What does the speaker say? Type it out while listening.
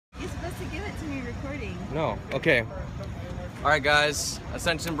supposed to give it to me recording. No. Okay. All right, guys.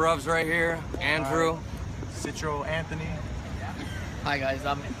 Ascension Bruvs right here. Andrew. Citro Anthony. Hi guys,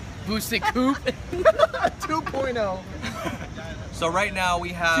 I'm Boosted Coupe 2.0. So right now we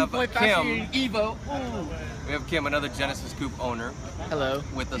have 2.5 Kim. Evo. Ooh. We have Kim, another Genesis Coupe owner, Hello.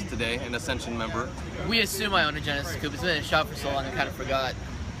 with us today, an Ascension member. We assume I own a Genesis Coupe. It's been in the shop for so long I kind of forgot.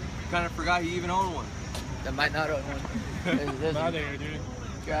 Kind of forgot you even owned one. I might not own one. There's Not there, dude.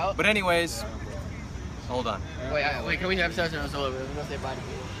 You're out? But anyways, hold on. Wait, can we have sex when it's over? We're gonna say bye to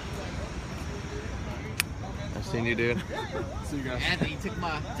people. I've seen you, dude. See you guys. Anthony took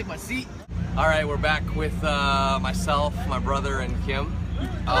my seat. All right, we're back with myself, my brother, and Kim.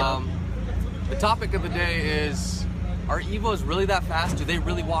 The topic of the day is, are Evos really that fast? Do they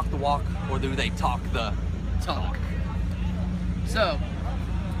really walk the walk, or do they talk the talk? So,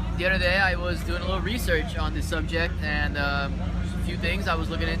 the other day I was doing a little research on this subject, and a few things I was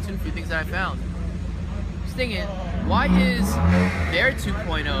looking into, a few things that I found. I was thinking, why is their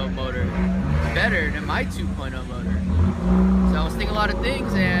 2.0 motor better than my 2.0 motor? So I was thinking a lot of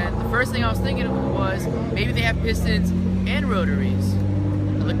things, and the first thing I was thinking was maybe they have pistons and rotaries.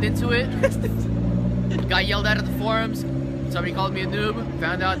 I looked into it, got yelled at the forums, somebody called me a noob,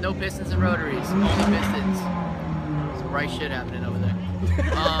 found out no pistons and rotaries, only pistons. Some right shit happening over there.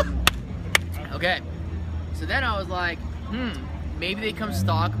 Okay, so then I was like, maybe they come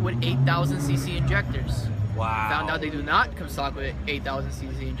stock with 8,000cc injectors. wow? Found out they do not come stock with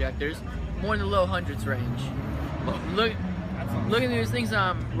 8,000cc injectors, more in the low hundreds range. Looking at these things,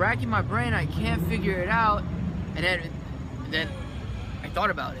 I'm racking my brain, I can't figure it out, and then I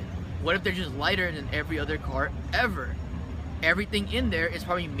thought about it. What if they're just lighter than every other car ever? Everything in there is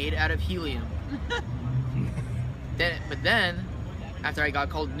probably made out of helium. But then, after I got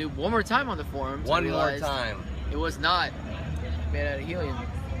called noob one more time on the forums, One more time. it was not made out of helium.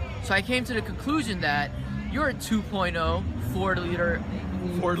 So I came to the conclusion that your 2.0 4 liter,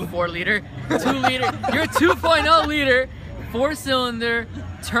 your 2.0 liter 4-cylinder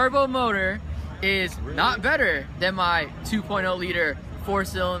turbo motor is not better than my 2.0 liter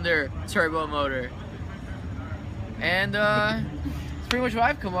 4-cylinder turbo motor. And it's pretty much what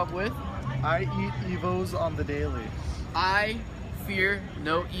I've come up with. I eat Evos on the daily. I fear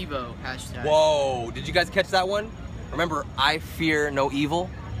no Evo, hashtag. Whoa! Did you guys catch that one? Remember, I fear no evil.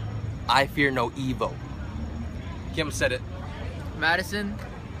 I fear no Evo. Kim said it. Madison,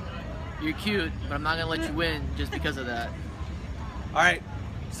 you're cute, but I'm not gonna let you win just because of that. All right,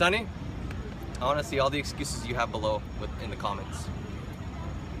 Sonny. I want to see all the excuses you have below in the comments.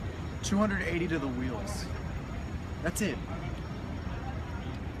 280 to the wheels. That's it.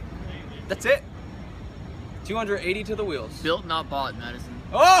 That's it. 280 to the wheels. Built, not bought, Madison.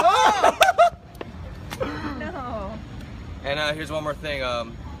 Oh! No. And here's one more thing.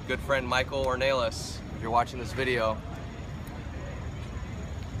 Good friend Michael Ornelas, if you're watching this video,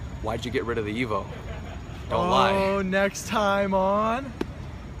 why'd you get rid of the Evo? Don't lie. Oh, next time on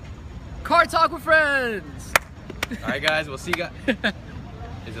Car Talk with Friends! All right, guys, we'll see you guys.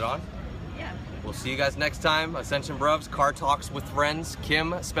 Is it on? Yeah. We'll see you guys next time. Ascension Bruvs, Car Talks with Friends.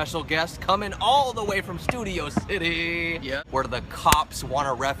 Kim, special guest, coming all the way from Studio City. Yeah. Where the cops want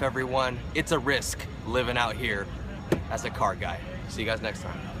to ref everyone. It's a risk living out here as a car guy. See you guys next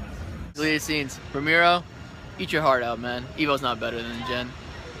time. Deleted scenes. Ramiro, eat your heart out, man. Evo's not better than Jen.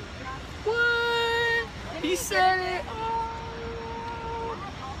 What? He said it.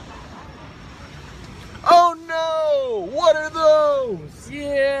 Oh no! What are those?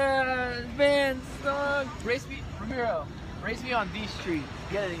 Yeah, man, son. Race me, Ramiro. Race me on D Street.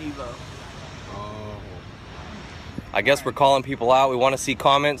 Get an Evo. I guess we're calling people out. We want to see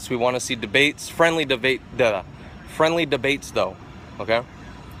comments. We want to see debates. Friendly debates though. Okay?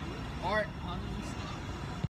 Art.